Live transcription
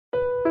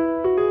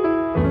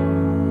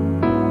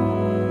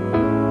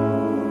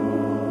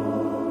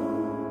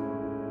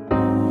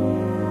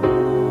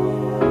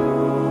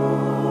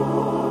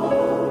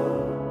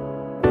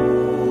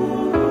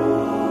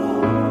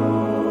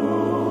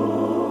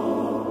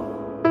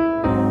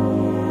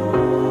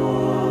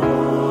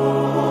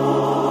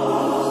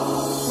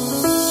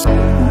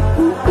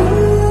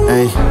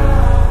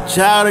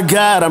child of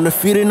God, I'm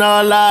defeating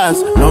all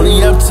lies.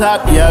 Lonely up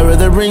top, yeah, I'd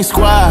rather bring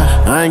squad.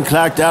 I ain't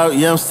clocked out,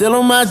 yeah, I'm still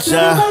on my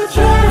job.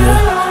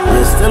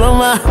 Yeah, still on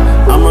my.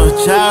 I'm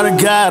a child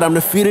of God, I'm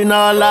defeating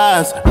all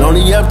lies.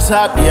 Lonely up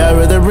top, yeah, I'd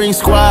rather bring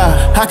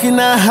squad. How can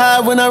I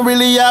hide when I'm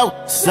really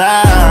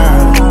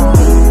outside?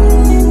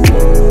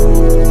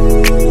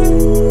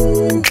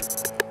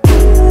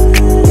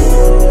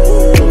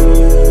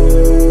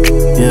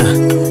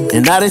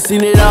 And I done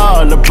seen it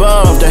all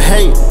above, the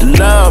hate, the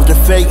love, the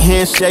fake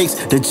handshakes,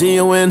 the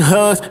genuine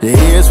hugs. It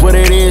is what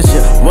it is,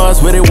 yeah,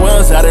 was what it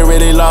was. I done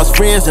really lost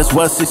friends, that's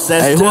what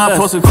success does. Hey, who I'm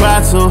supposed to cry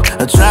to,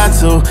 I try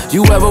to.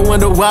 You ever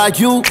wonder why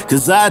you?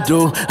 Cause I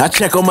do. I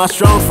check on my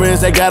strong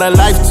friends, they got a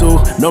life too.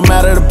 No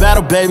matter the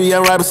battle, baby,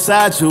 I'm right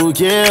beside you,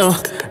 yeah.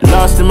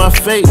 Lost in my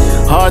fate,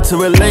 hard to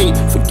relate.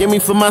 Forgive me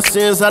for my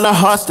sins, all the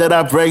hearts that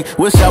I break.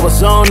 Wish I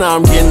was on, now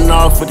I'm getting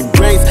off with the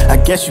grace. I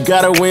guess you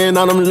gotta win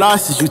on them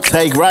losses you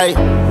take, right?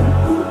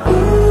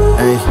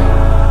 Hey,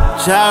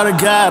 child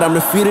of God, I'm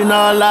defeating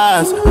all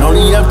lies.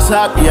 Lonely up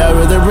top, yeah, I'd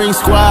rather bring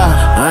squad.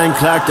 I ain't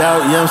clocked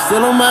out, yeah, I'm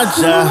still on my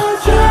job.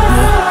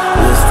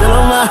 Yeah, still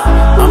on my.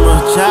 I'm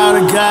a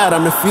child of God,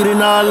 I'm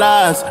defeating all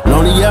lies.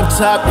 Lonely up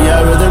top, yeah,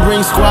 I'd rather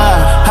bring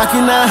squad. How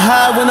can I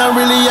hide when I'm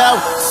really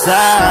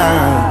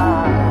outside?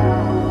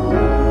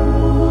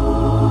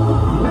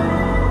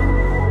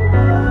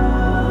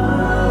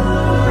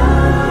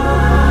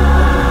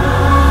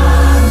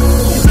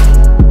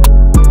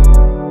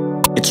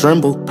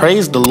 Remble.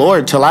 Praise the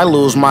Lord till I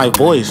lose my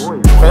voice.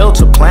 Fail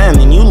to plan,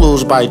 then you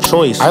lose by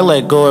choice. I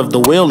let go of the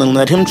wheel and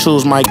let him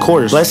choose my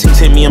course. Blessings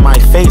hit me in my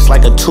face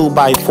like a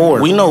 2x4.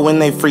 We know when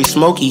they free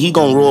Smokey, he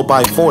gon' rule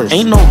by force.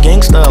 Ain't no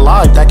gangsta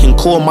alive that can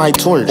cool my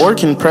torch or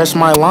can press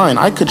my line.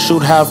 I could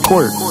shoot half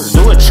court.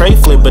 Do a tray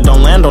flip, but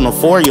don't land on a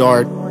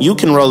 4-yard. You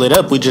can roll it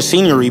up, we just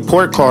seen your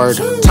report card.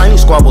 Tiny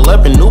squabble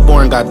up and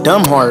newborn got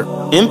dumb heart.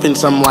 Imping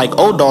something like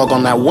O-Dog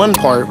on that one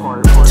part.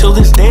 Till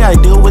this day I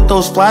deal with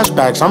those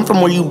flashbacks. I'm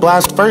from where you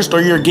blast first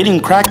or you're getting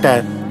cracked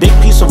at. Big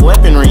piece of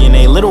weaponry in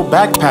a little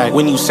backpack.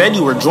 When you said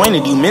you were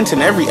jointed, you meant in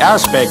every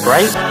aspect,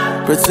 right?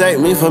 Protect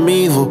me from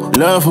evil,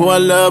 love who I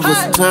love, but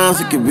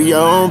sometimes it could be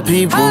your own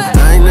people.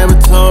 I ain't never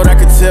told, I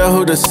could tell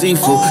who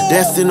deceitful.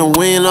 Destined to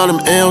win all them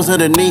L's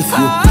underneath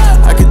you.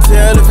 I can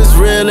tell if it's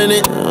real in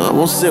it. I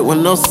won't sit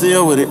with no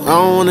seal with it, I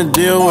don't wanna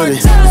deal with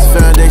it. This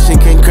foundation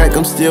can't crack,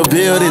 I'm still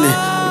building it.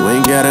 You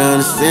ain't gotta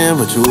understand,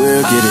 but you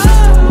will get it.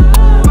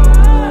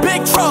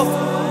 Big trophy,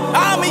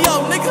 I'm a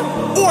yo nigga,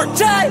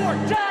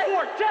 4J.